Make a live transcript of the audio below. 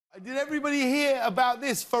Did everybody hear about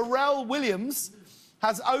this? Pharrell Williams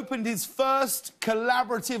has opened his first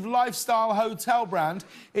collaborative lifestyle hotel brand.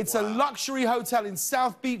 It's a luxury hotel in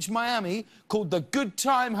South Beach, Miami, called the Good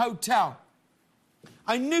Time Hotel.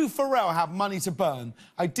 I knew Pharrell had money to burn.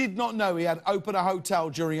 I did not know he had opened a hotel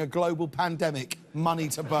during a global pandemic. Money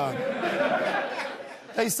to burn.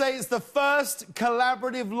 They say it's the first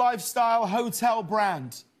collaborative lifestyle hotel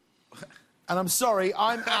brand. And I'm sorry,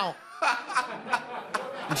 I'm out.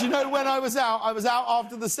 Do you know when I was out? I was out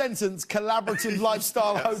after the sentence, collaborative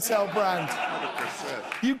lifestyle hotel brand.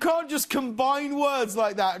 100%. You can't just combine words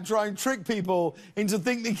like that and try and trick people into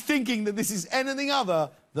thinking that this is anything other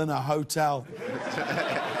than a hotel.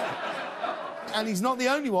 And he's not the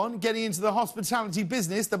only one getting into the hospitality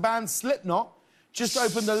business. The band Slipknot just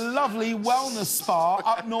opened a lovely wellness spa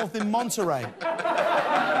up north in Monterey.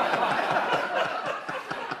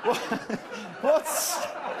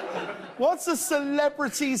 What's a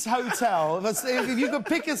celebrity's hotel? If you could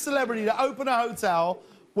pick a celebrity to open a hotel,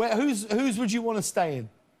 whose would you want to stay in?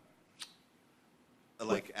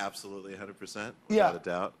 Like, absolutely 100%, Yeah. without a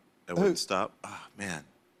doubt. I wouldn't stop. Oh, man.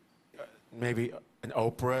 Maybe an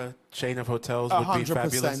Oprah chain of hotels would be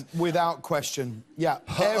fabulous. 100%, without question. Yeah.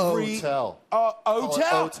 O-tel.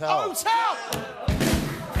 O-tel? O-tel. O-tel!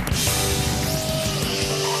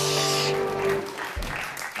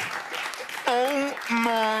 Oh,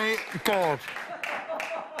 my God.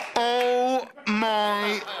 Oh,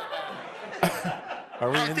 my... Are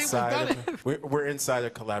we I think we've done inside? We're inside a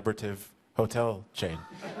collaborative hotel chain.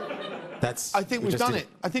 That's. I think we've done it.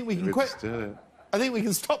 I think we can quit. Just did it. I think we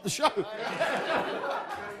can stop the show.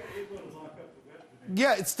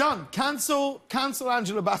 Yeah, it's done. Cancel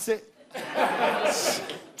Angela Bassett.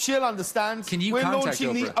 She'll understand. Can you We're contact launching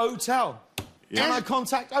Oprah? the O-tel. Yeah. Can I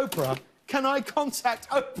contact Oprah? Can I contact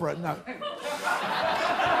Oprah? No.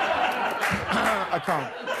 I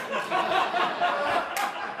can't.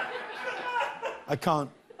 I can't.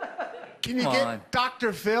 Can you Come get on.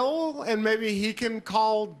 Dr. Phil and maybe he can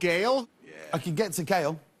call Gail? I can get to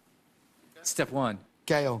Gail. Step one.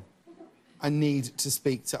 Gail, I need to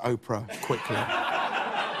speak to Oprah quickly.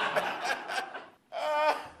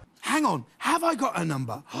 Hang on, have I got her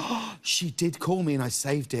number? She did call me and I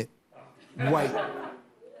saved it. Wait.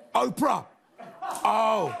 Oprah!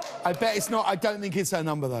 Oh, I bet it's not. I don't think it's her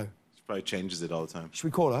number, though. She probably changes it all the time. Should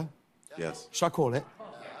we call her? Yes. Should I call it?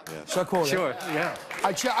 Yes. Should I call it? Sure, yeah.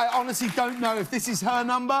 I honestly don't know if this is her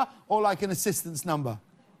number or like an assistant's number.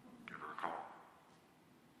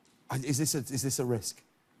 Is this a risk?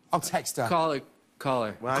 I'll text her. Call her.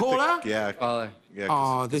 Well, I Call think- her? Yeah. Call her. Yeah,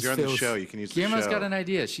 Aw, 'cause this you're on the feels- show. You can use the Guillermo's show. got an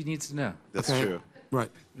idea. She needs to know. That's Okay. true. Right.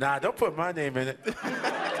 Nah, don't put my name in it.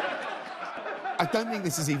 I don't think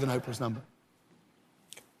this is even Oprah's number.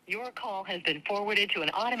 Your call has been forwarded to an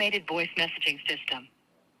automated voice messaging system.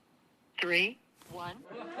 3, 1.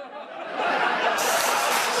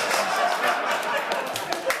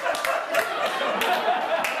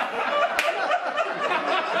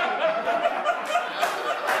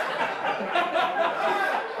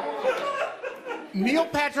 Neil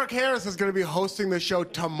Patrick Harris is going to be hosting the show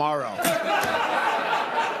tomorrow.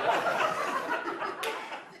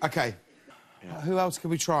 Okay. Who else can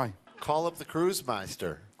we try? Call up the cruise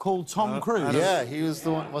meister. Call Tom Cruise. Yeah, he was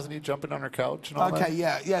the one. Wasn't he jumping on her couch and all that? Okay,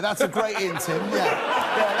 yeah, that's a great in, Tim.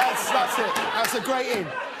 Yeah, that's it. That's a great in.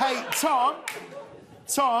 Hey, Tom.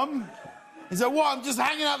 He said, what? I'm just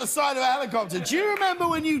hanging out the side of a helicopter. Do you remember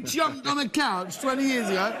when you jumped on a couch 20 years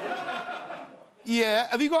ago? Yeah.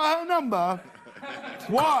 Have you got her number?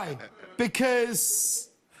 Why? Because...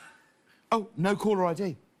 Oh, no caller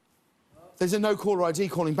ID. There's a no caller ID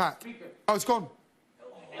calling back. Oh, it's gone.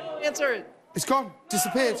 Answer it. It's gone.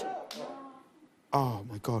 Disappeared. Oh,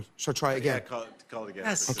 my God. Should I try it Yeah, again? call it again.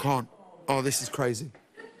 Yes. I can't. Oh, this is crazy.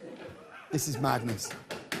 This is madness.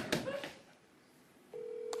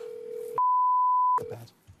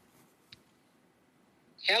 Bad.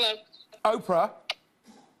 Hello. Oprah?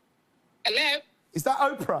 Hello. Is that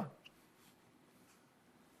Oprah?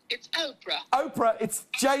 It's Oprah. Oprah, it's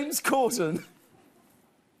James Corden.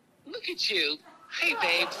 Look at you. Hey,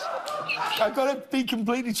 babes. I've got to be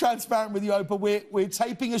completely transparent with you, Oprah. We're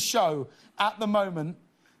taping a show at the moment,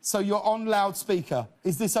 so you're on loudspeaker.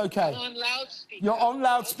 Is this okay? On loudspeaker. You're on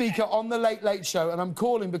loudspeaker on the Late Late Show, and I'm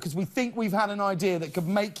calling because we think we've had an idea that could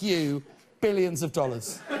make you billions of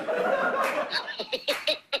dollars.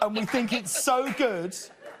 And we think it's so good,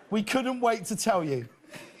 we couldn't wait to tell you.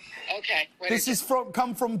 Okay. This is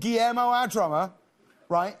come from Guillermo, our drummer,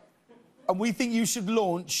 right? And we think you should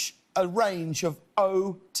launch a range of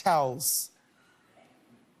O-tels.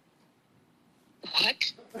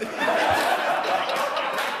 What?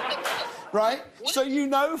 right? So you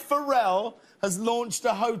know Pharrell has launched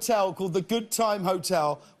a hotel called the Good Time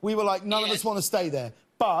Hotel. We were like, none of us want to stay there.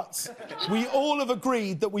 But we all have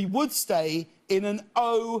agreed that we would stay in an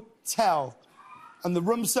O-tel. And the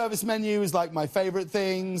room service menu is like my favourite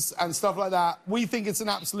things and stuff like that. We think it's an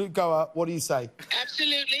absolute goer. What do you say?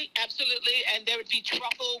 Absolutely, absolutely. And there would be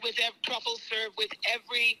truffle served with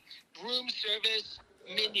every room service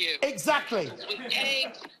menu. Exactly. Truffles with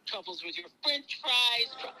eggs, truffles with your French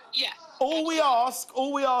fries. Yes. All we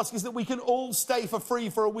ask is that we can all stay for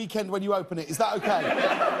free for a weekend when you open it. Is that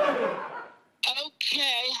okay?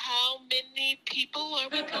 Okay, how many people are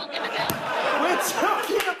we talking about? We're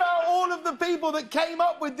talking about all of the people that came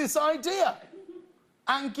up with this idea.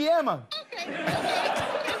 And Guillermo. Okay,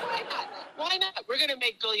 why not? Why not? We're going to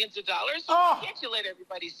make billions of dollars. So Oh. why can't you let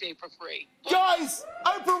everybody stay for free? Guys,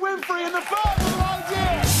 Oprah Winfrey and the Bible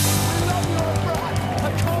idea. We love you, Oprah.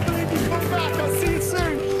 I can't believe you come back. I'll see you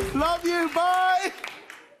soon. Love you. Bye.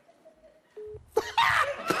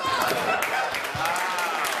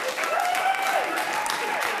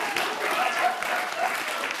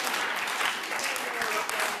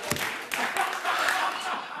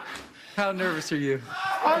 How nervous are you?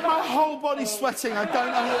 My whole body's sweating. I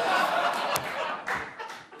don't know.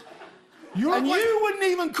 And you wouldn't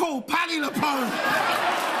even call Patti LuPone.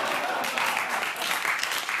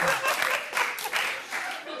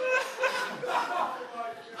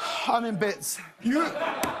 I'm in bits.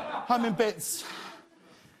 I'm in bits.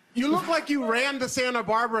 You look like you ran to Santa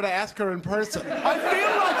Barbara to ask her in person. I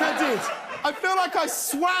feel like I did. I feel like I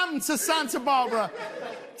swam to Santa Barbara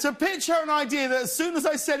to pitch her an idea that as soon as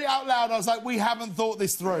I said it out loud, I was like, we haven't thought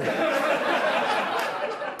this through.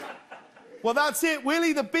 Well, that's it. We'll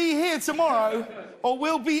either be here tomorrow or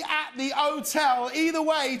we'll be at the O-tel. Either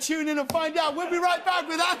way, tune in and find out. We'll be right back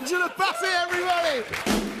with Angela Bassett,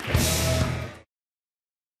 everybody.